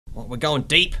Oh, we're going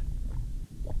deep.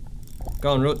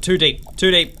 Going real too deep.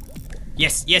 Too deep.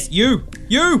 Yes, yes, you!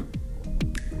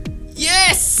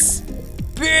 Yes!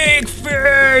 Big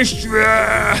fish!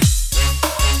 Yeah!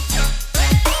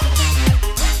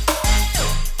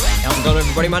 How's it going,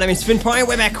 everybody? My name is Fynnpire.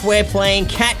 We're back. We're playing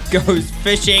Cat Goes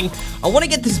Fishing. I want to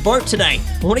get this boat today.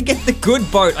 I want to get the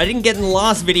good boat. I didn't get in the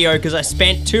last video because I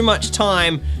spent too much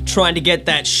time trying to get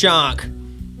that shark.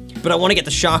 But I want to get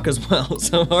the shark as well,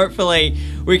 so hopefully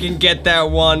we can get that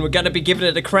one. We're going to be giving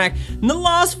it a crack. In the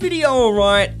last video,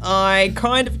 alright,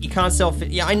 you can't self-fit.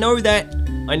 Yeah, I know that.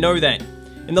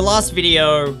 In the last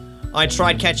video, I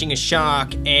tried catching a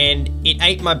shark and it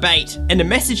ate my bait. And a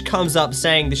message comes up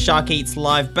saying the shark eats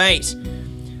live bait.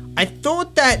 I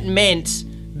thought that meant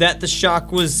that the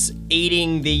shark was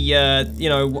eating the,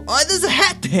 oh, there's a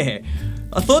hat there.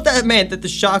 I thought that meant that the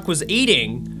shark was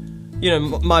eating,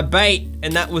 my bait,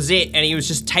 and that was it, and he was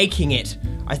just taking it.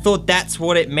 I thought that's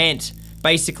what it meant.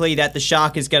 Basically, that the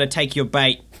shark is gonna take your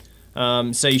bait.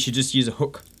 So you should just use a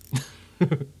hook.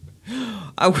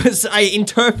 I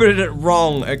interpreted it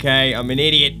wrong, okay? I'm an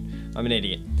idiot.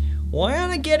 Why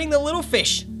aren't I getting the little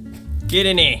fish? Get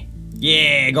in there.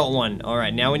 Yeah, got one.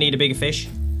 Alright, now we need a bigger fish.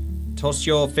 Toss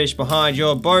your fish behind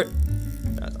your boat.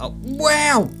 Oh,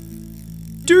 wow!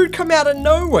 Dude, come out of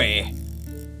nowhere.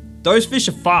 Those fish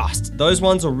are fast. Those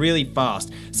ones are really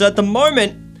fast. So at the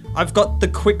moment, I've got the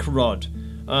quick rod.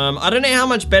 I don't know how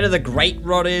much better the great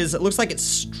rod is. It looks like it's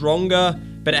stronger,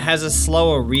 but it has a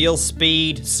slower reel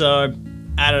speed. So,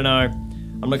 I don't know.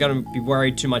 I'm not gonna be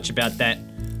worried too much about that.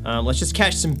 Let's just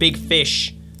catch some big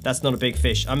fish. That's not a big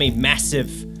fish. I mean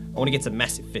massive. I wanna get some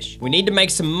massive fish. We need to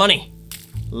make some money.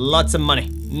 Lots of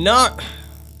money. No!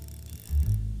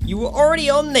 You were already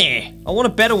on there. I want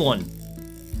a better one.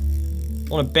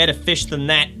 I want a better fish than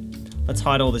that. Let's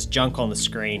hide all this junk on the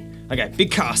screen. Okay,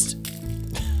 big cast.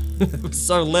 It was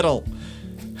so little.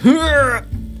 There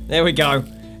we go.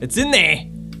 It's in there.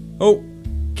 Oh,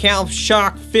 cow,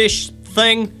 shark, fish,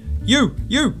 thing. You,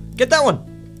 get that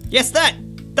one. Yes, that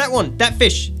one, that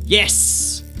fish.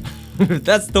 Yes.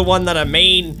 That's the one that I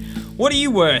mean. What are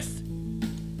you worth?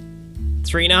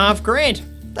 3.5 grand.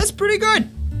 That's pretty good.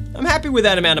 I'm happy with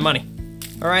that amount of money.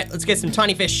 All right, let's get some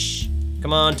tiny fish.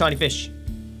 Come on, tiny fish.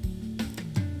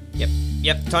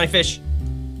 Yep, tiny fish.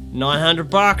 900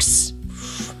 bucks.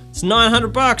 It's 900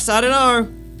 bucks, I don't know.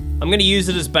 I'm gonna use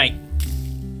it as bait.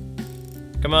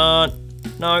 Come on.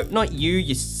 No, not you,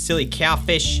 you silly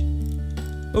cowfish.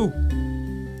 Ooh.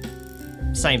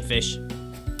 Same fish.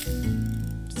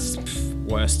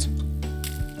 Worst.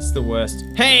 It's the worst.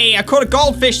 Hey, I caught a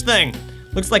goldfish thing.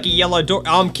 Looks like a yellow door.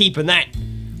 Oh, I'm keeping that.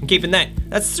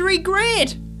 That's 3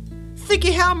 grand. Think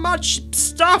of how much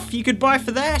stuff you could buy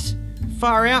for that.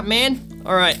 Far out, man.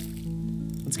 All right,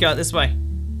 let's go this way.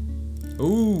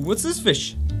 Ooh, what's this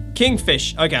fish?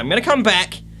 Kingfish. Okay, I'm gonna come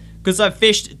back because I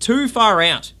fished too far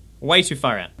out. Way too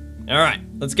far out. All right,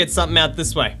 let's get something out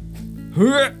this way.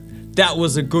 That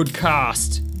was a good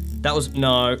cast. That was,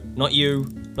 no, not you.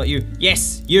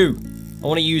 Yes, you. I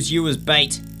wanna use you as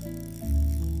bait.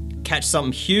 Catch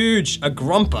something huge, a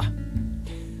grumper.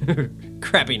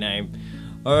 Crappy name.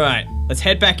 All right, let's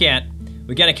head back out.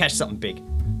 We're gonna catch something big.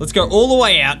 Let's go all the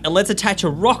way out and let's attach a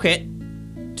rocket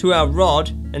to our rod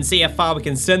and see how far we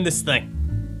can send this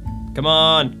thing. Come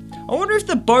on. I wonder if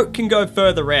the boat can go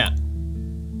further out.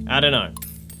 I don't know.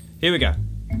 Here we go.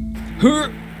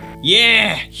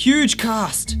 Yeah, huge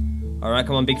cast. All right,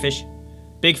 come on, big fish.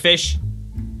 Big fish.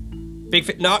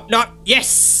 No,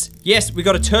 yes, we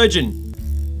got a turgeon.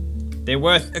 They're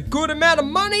worth a good amount of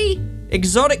money.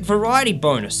 Exotic variety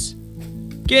bonus.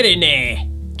 Get in there.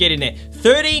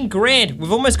 13 grand.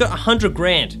 We've almost got 100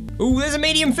 grand. Ooh, there's a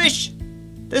medium fish.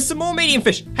 There's some more medium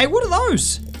fish. Hey, what are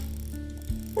those?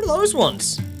 What are those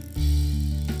ones?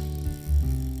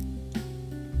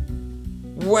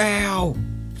 Wow.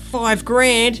 5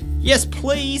 grand. Yes,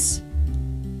 please.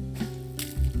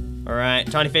 All right,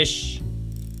 tiny fish.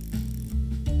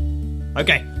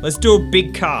 Okay, let's do a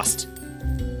big cast.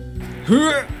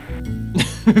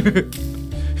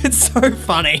 It's so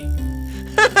funny.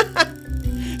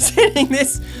 Sending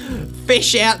this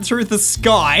fish out through the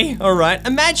sky. All right,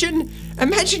 imagine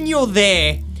you're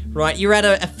there, right? You're at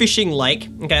a fishing lake,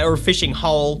 okay, or a fishing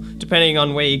hole, depending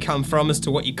on where you come from as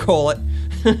to what you call it.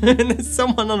 And there's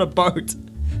someone on a boat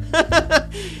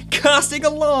casting a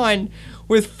line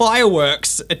with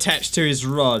fireworks attached to his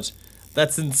rod.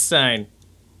 That's insane.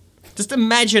 Just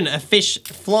imagine a fish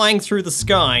flying through the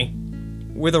sky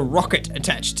with a rocket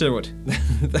attached to it.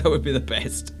 That would be the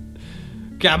best.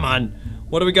 Come on.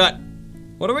 What do we got?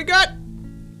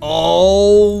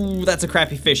 Oh, that's a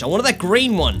crappy fish. I wanted that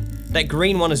green one. That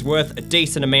green one is worth a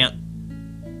decent amount.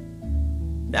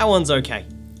 That one's okay.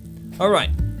 Alright,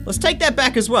 let's take that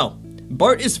back as well.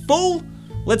 Boat is full.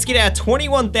 Let's get our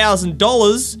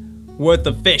 $21,000 worth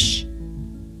of fish.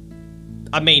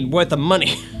 I mean, worth of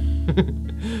money.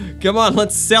 Come on,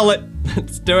 let's sell it.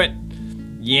 Let's do it.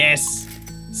 Yes.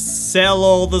 Sell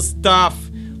all the stuff.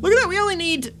 Look at that, we only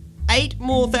need $8,000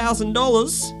 more.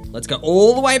 Let's go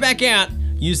all the way back out.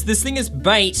 Use this thing as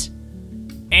bait.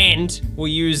 And we'll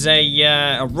use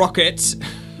a rocket.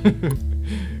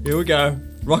 Here we go.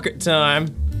 Rocket time.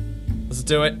 Let's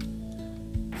do it.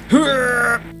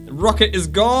 Rocket is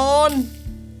gone.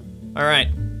 All right,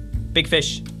 big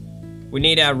fish. We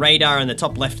need our radar in the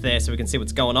top left there so we can see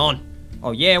what's going on.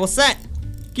 Oh yeah, what's that?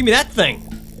 Give me that thing.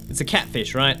 It's a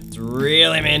catfish, right? Let's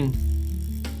reel him in.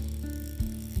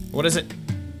 What is it?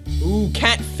 Ooh,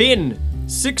 catfin.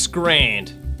 6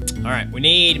 grand. All right, we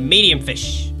need medium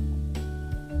fish.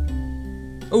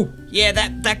 Oh, yeah,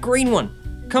 that green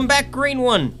one. Come back, green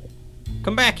one.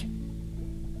 Come back.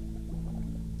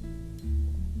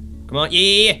 Come on,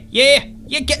 yeah,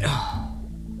 get. Oh,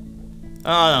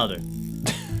 that'll do.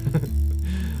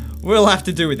 We'll have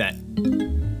to do with that.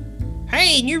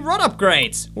 Hey, new rod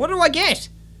upgrades. What do I get?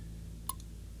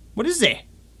 What is there?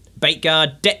 Bait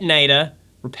guard, detonator,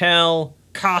 repel,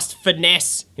 cast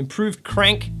finesse, improved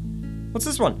crank. What's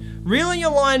this one? Reeling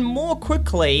your line more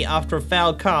quickly after a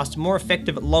fouled cast, more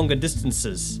effective at longer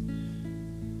distances.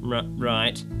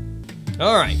 Right.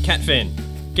 All right, catfin.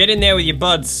 Get in there with your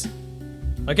buds.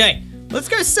 Okay, let's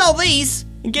go sell these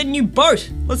and get a new boat.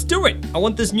 Let's do it. I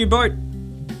want this new boat.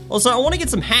 Also, I want to get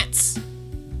some hats.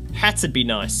 Hats would be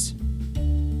nice.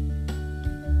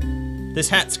 This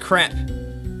hat's crap.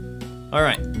 All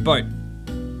right, boat.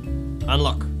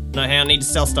 Unlock. No, I need to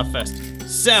sell stuff first.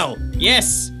 Sell,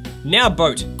 yes. Now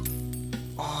boat.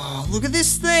 Oh, look at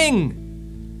this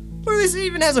thing. Look, this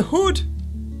even has a hood.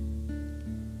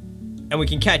 And we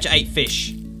can catch 8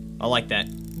 fish. I like that.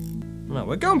 No,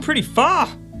 we're going pretty far.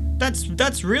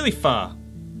 That's really far.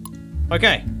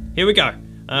 Okay, here we go.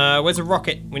 Where's a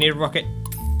rocket? We need a rocket.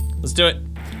 Let's do it.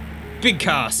 Big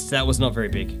cast. That was not very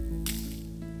big.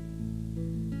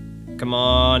 Come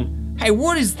on. Hey,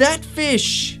 what is that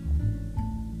fish?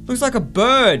 Looks like a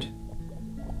bird.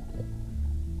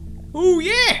 Ooh,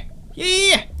 yeah.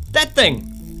 Yeah. That thing.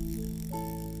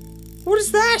 What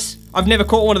is that? I've never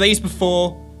caught one of these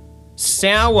before.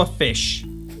 Sour fish.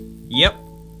 Yep.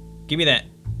 Give me that.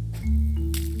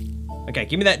 Okay,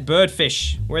 give me that bird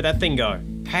fish. Where'd that thing go?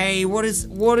 Hey, what is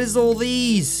all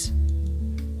these?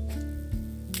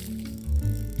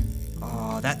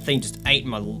 Oh, that thing just ate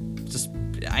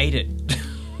it.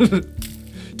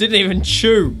 Didn't even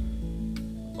chew.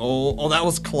 Oh, that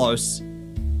was close.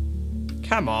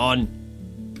 Come on.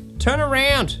 Turn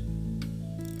around.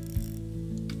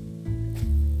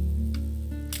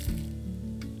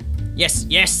 Yes,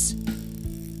 yes.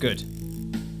 Good.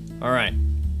 All right.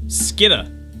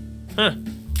 Skidder. Huh.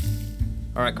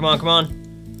 All right, come on, come on.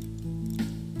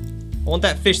 I want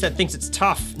that fish that thinks it's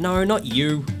tough. No, not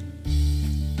you.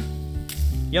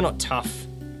 You're not tough.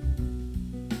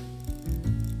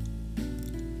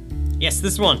 Yes,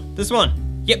 this one. This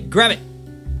one. Yep, grab it.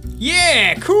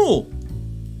 Yeah, cool.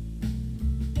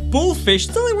 Bullfish,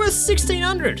 it's only worth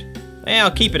 1,600. Yeah,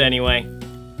 I'll keep it anyway.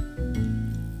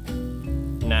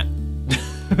 Nah.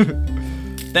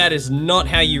 That is not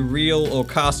how you reel or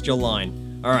cast your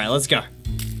line. All right, let's go.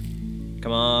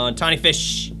 Come on, tiny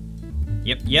fish.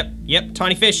 Yep,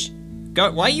 tiny fish.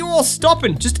 Go, why are you all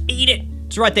stopping? Just eat it.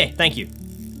 It's right there, thank you.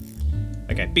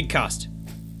 Okay, big cast.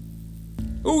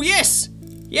 Oh, yes.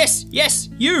 Yes,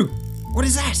 you. What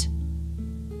is that?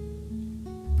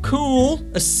 Cool,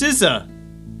 a scissor.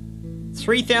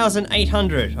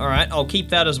 3,800. All right, I'll keep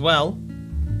that as well.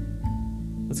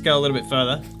 Let's go a little bit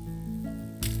further.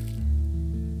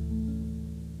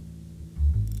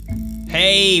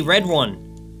 Hey, red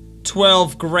one.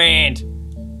 12 grand.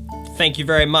 Thank you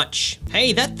very much.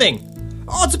 Hey, that thing.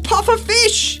 Oh, it's a puffer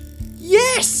fish.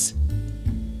 Yes.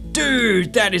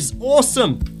 Dude, that is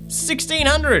awesome.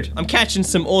 1,600. I'm catching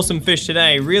some awesome fish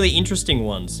today. Really interesting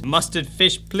ones. Mustard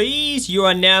fish, please. You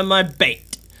are now my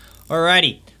bait.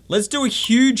 Alrighty. Let's do a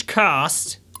huge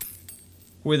cast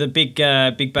with a big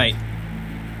bait.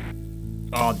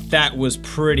 Oh, that was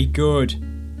pretty good.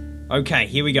 Okay,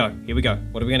 here we go.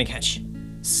 What are we gonna catch?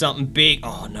 Something big.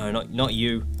 Oh no, not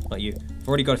you. Not you. I've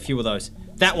already got a few of those.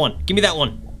 That one. Give me that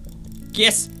one.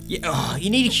 Yes. Yeah. Oh, you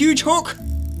need a huge hook.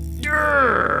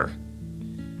 Urgh.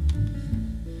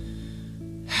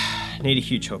 Need a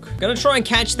huge hook. Gonna try and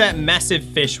catch that massive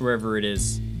fish wherever it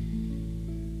is.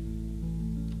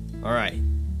 All right.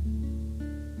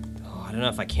 Oh, I don't know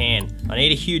if I can. I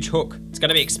need a huge hook. It's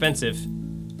gonna be expensive.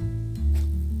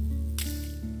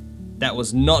 That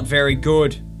was not very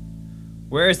good.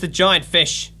 Where is the giant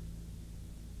fish?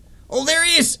 Oh, there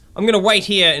he is! I'm gonna wait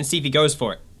here and see if he goes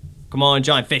for it. Come on,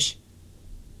 giant fish.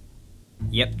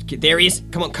 Yep, there he is.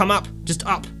 Come on, come up. Just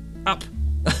up, up.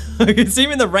 I can see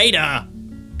him in the radar.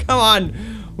 Come on,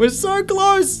 we're so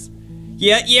close.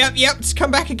 Yeah, yep. Just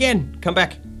come back again. Come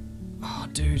back. Oh,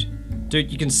 dude. Dude,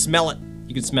 you can smell it.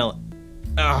 You can smell it.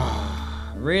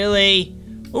 Ah, really?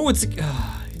 Oh, it's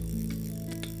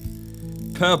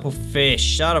purple fish.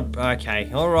 Shut up.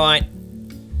 Okay, all right.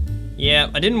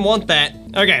 Yeah, I didn't want that.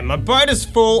 Okay, my boat is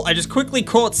full. I just quickly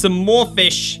caught some more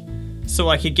fish so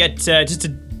I could get just a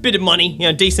bit of money, you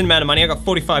know, decent amount of money. I got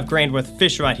 45 grand worth of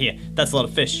fish right here. That's a lot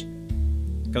of fish.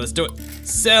 Okay, let's do it.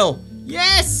 Sell.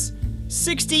 Yes!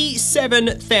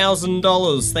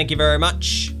 $67,000. Thank you very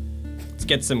much. Let's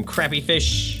get some crappy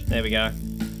fish. There we go.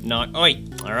 No, oi.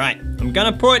 All right, I'm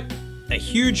gonna put a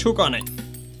huge hook on it.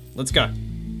 Let's go.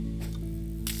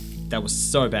 That was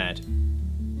so bad.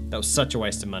 That was such a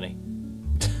waste of money.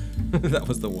 That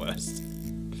was the worst.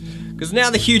 Because now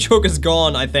the huge hook is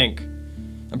gone, I think.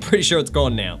 I'm pretty sure it's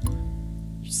gone now.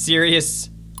 You serious?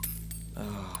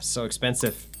 Oh, so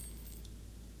expensive.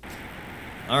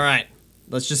 All right,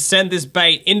 let's just send this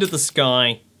bait into the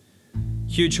sky.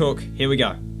 Huge hook, here we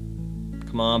go.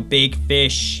 Come on, big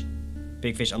fish.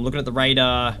 Big fish, I'm looking at the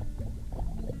radar.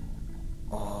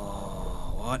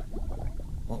 Oh, what?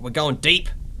 What, we're going deep?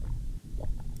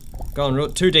 Going real,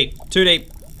 too deep, too deep.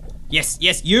 Yes,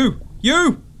 yes, you!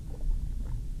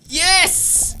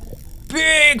 Yes!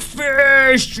 Big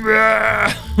fish! Look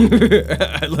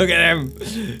at him.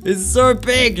 It's so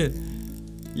big.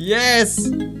 Yes!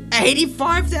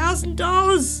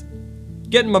 $85,000!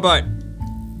 Get in my boat.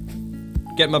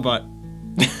 Get in my boat.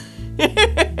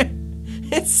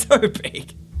 It's so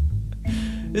big.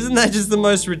 Isn't that just the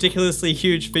most ridiculously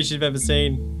huge fish you've ever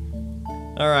seen?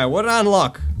 Alright, what did I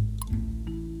unlock?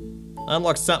 I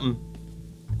unlocked something.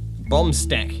 Bomb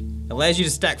stack. Allows you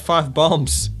to stack 5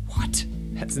 bombs. What?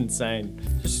 That's insane.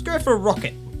 Let's just go for a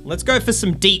rocket. Let's go for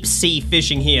some deep sea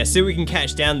fishing here. See if we can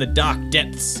catch down the dark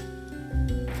depths.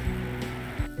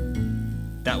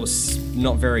 That was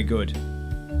not very good.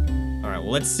 Alright,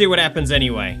 well, let's see what happens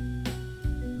anyway.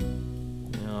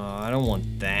 Oh, I don't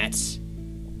want that.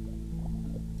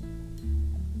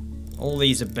 All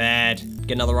these are bad.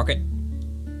 Get another rocket.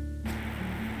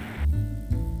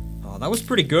 Oh, that was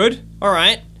pretty good.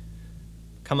 Alright.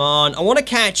 Come on, I want to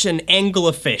catch an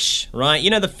anglerfish, right? You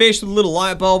know the fish with a little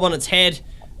light bulb on its head?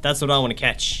 That's what I want to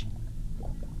catch.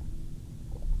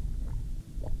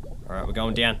 Alright, we're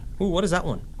going down. Ooh, what is that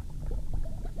one?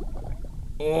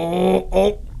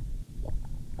 Oh,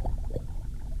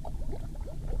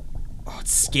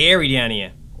 it's scary down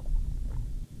here.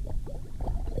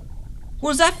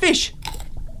 What was that fish?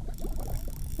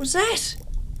 What was that?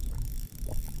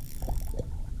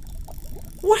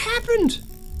 What happened?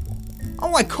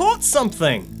 Oh, I caught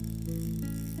something.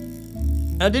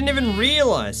 I didn't even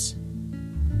realize.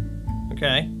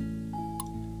 Okay.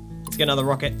 Let's get another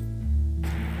rocket.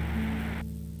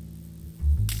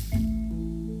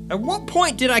 At what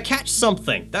point did I catch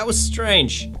something? That was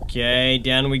strange. Okay,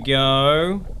 down we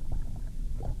go.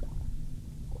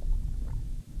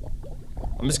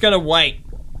 I'm just gonna wait.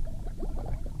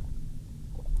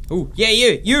 Ooh, yeah,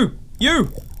 you!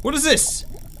 What is this?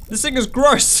 This thing is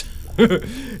gross.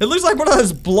 It looks like one of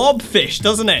those blob fish,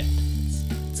 doesn't it?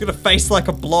 It's got a face like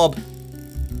a blob.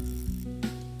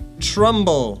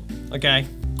 Trumbull. Okay.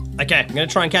 Okay, I'm gonna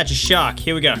try and catch a shark.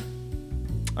 Here we go.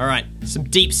 Alright, some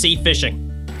deep sea fishing.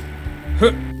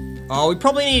 Oh, we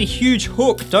probably need a huge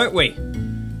hook, don't we?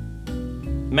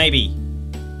 Maybe.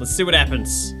 Let's see what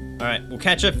happens. Alright, we'll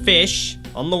catch a fish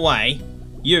on the way.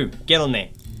 You, get on there.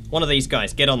 One of these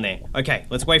guys, get on there. Okay,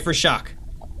 let's wait for a shark.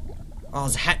 Oh,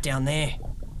 there's a hat down there.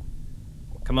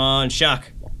 Come on,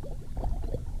 shark.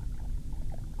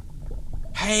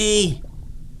 Hey!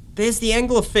 There's the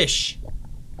anglerfish.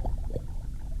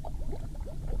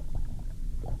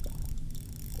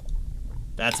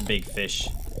 That's a big fish.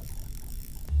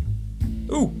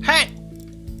 Ooh, hat!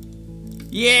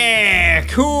 Yeah,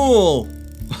 cool!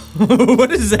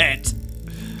 What is that?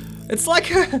 It's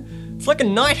like a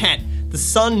night hat. The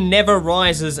sun never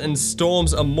rises and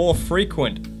storms are more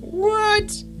frequent.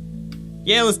 What?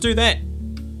 Yeah, let's do that.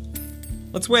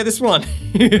 Let's wear this one.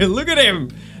 Look at him.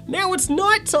 Now it's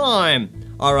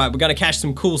nighttime. All right, we're gonna catch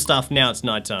some cool stuff now it's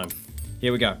nighttime.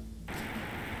 Here we go.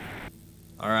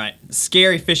 All right,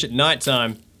 scary fish at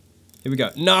nighttime. Here we go.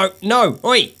 No, no,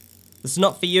 oi! This is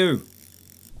not for you.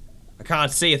 I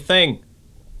can't see a thing.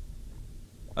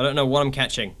 I don't know what I'm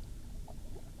catching.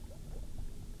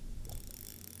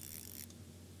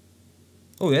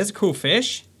 Oh, there's a cool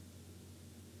fish.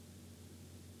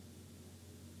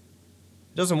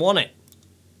 Doesn't want it.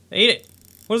 Eat it.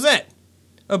 What is that?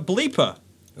 A bleeper.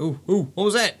 Ooh, what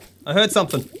was that? I heard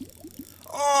something.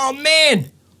 Oh,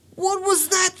 man. What was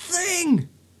that thing?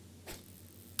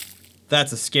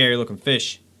 That's a scary looking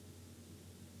fish.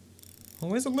 Oh,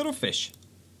 where's a little fish?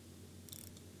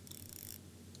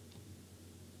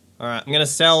 Alright, I'm gonna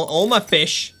sell all my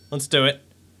fish. Let's do it.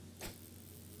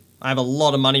 I have a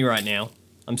lot of money right now.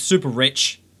 I'm super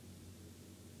rich.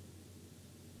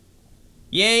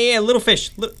 Yeah, little fish.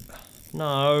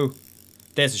 No.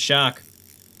 There's a shark.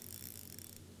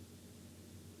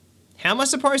 How am I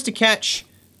supposed to catch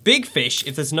big fish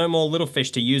if there's no more little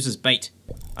fish to use as bait?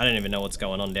 I don't even know what's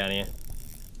going on down here.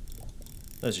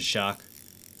 There's a shark.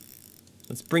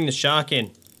 Let's bring the shark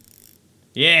in.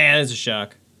 Yeah, there's a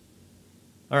shark.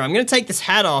 Alright, I'm gonna take this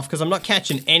hat off because I'm not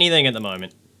catching anything at the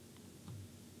moment.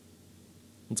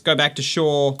 Let's go back to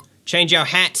shore. Change our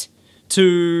hat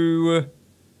to...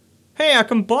 Hey, I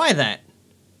can buy that.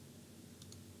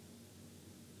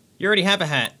 You already have a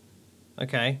hat.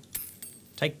 Okay.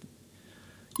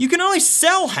 You can only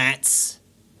sell hats?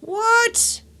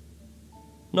 What?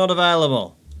 Not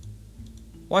available.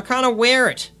 Why can't I wear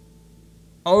it?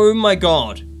 Oh my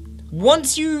god.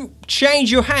 Once you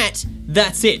change your hat,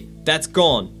 that's it. That's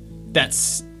gone.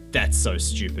 That's so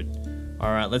stupid.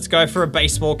 Alright, let's go for a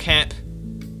baseball cap.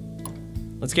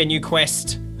 Let's get a new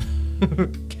quest.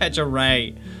 Catch a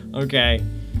ray. Okay.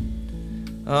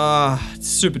 It's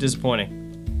super disappointing.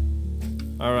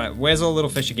 Alright, where's all the little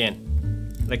fish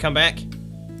again? They come back?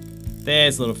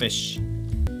 There's little fish.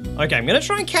 Okay, I'm gonna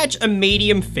try and catch a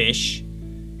medium fish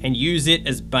and use it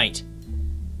as bait.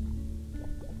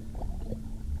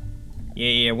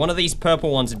 Yeah, one of these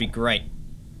purple ones would be great.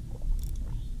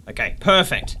 Okay,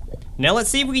 perfect. Now let's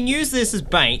see if we can use this as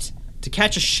bait to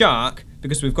catch a shark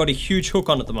because we've got a huge hook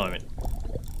on at the moment.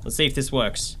 Let's see if this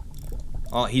works.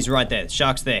 Oh, he's right there. The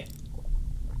shark's there.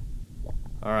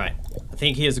 Alright. I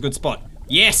think here's a good spot.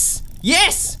 Yes!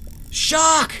 Yes!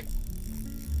 Shark!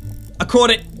 I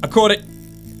caught it. I caught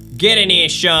it. Get in here,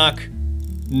 shark.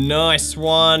 Nice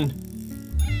one.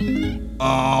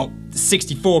 Oh,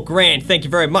 64 grand. Thank you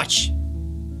very much.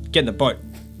 Get in the boat.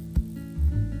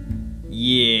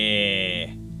 Yeah.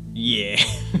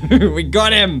 We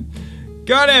got him.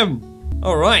 Got him.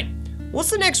 All right.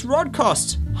 What's the next rod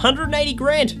cost? 180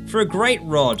 grand for a great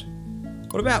rod.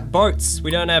 What about boats?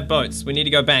 We don't have boats. We need to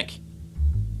go back.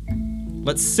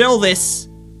 Let's sell this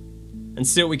and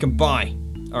see what we can buy.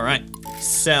 All right.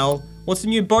 Sell. What's the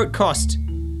new boat cost?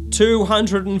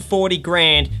 240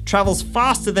 grand. Travels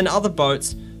faster than other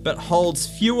boats, but holds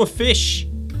fewer fish.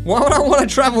 Why would I want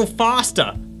to travel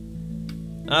faster?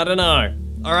 I don't know.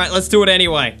 All right, let's do it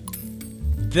anyway.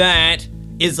 That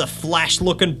is a flash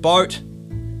looking boat.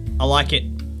 I like it.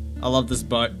 I love this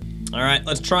boat. All right,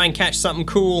 let's try and catch something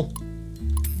cool.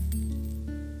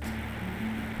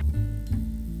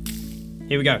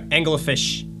 Here we go,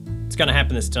 anglerfish. It's gonna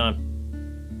happen this time.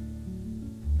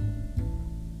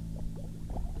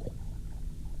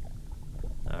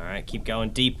 All right, keep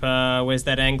going deeper. Where's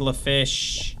that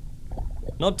anglerfish?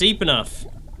 Not deep enough.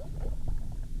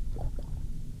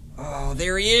 Oh,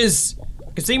 there he is.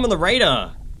 I can see him on the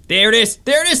radar. There it is.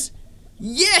 There it is.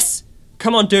 Yes.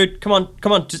 Come on, dude. Come on.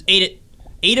 Come on. Just eat it.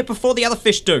 Eat it before the other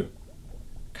fish do.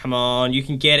 Come on. You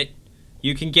can get it.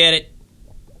 You can get it.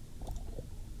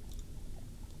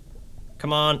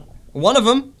 Come on. One of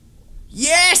them.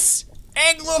 Yes.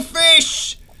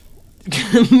 Anglerfish.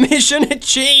 Mission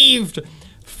achieved.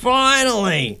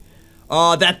 Finally.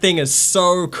 Oh, that thing is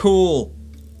so cool.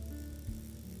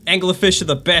 Anglerfish are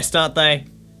the best, aren't they?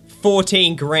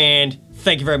 14 grand.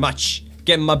 Thank you very much.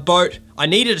 Getting my boat. I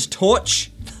needed a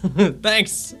torch.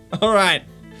 Thanks. Alright.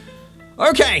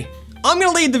 Okay. I'm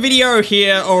gonna leave the video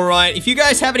here, alright. If you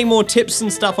guys have any more tips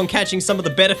and stuff on catching some of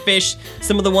the better fish,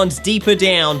 some of the ones deeper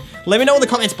down, let me know in the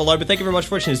comments below. But thank you very much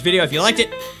for watching this video. If you liked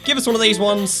it, give us one of these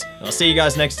ones. And I'll see you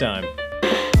guys next time.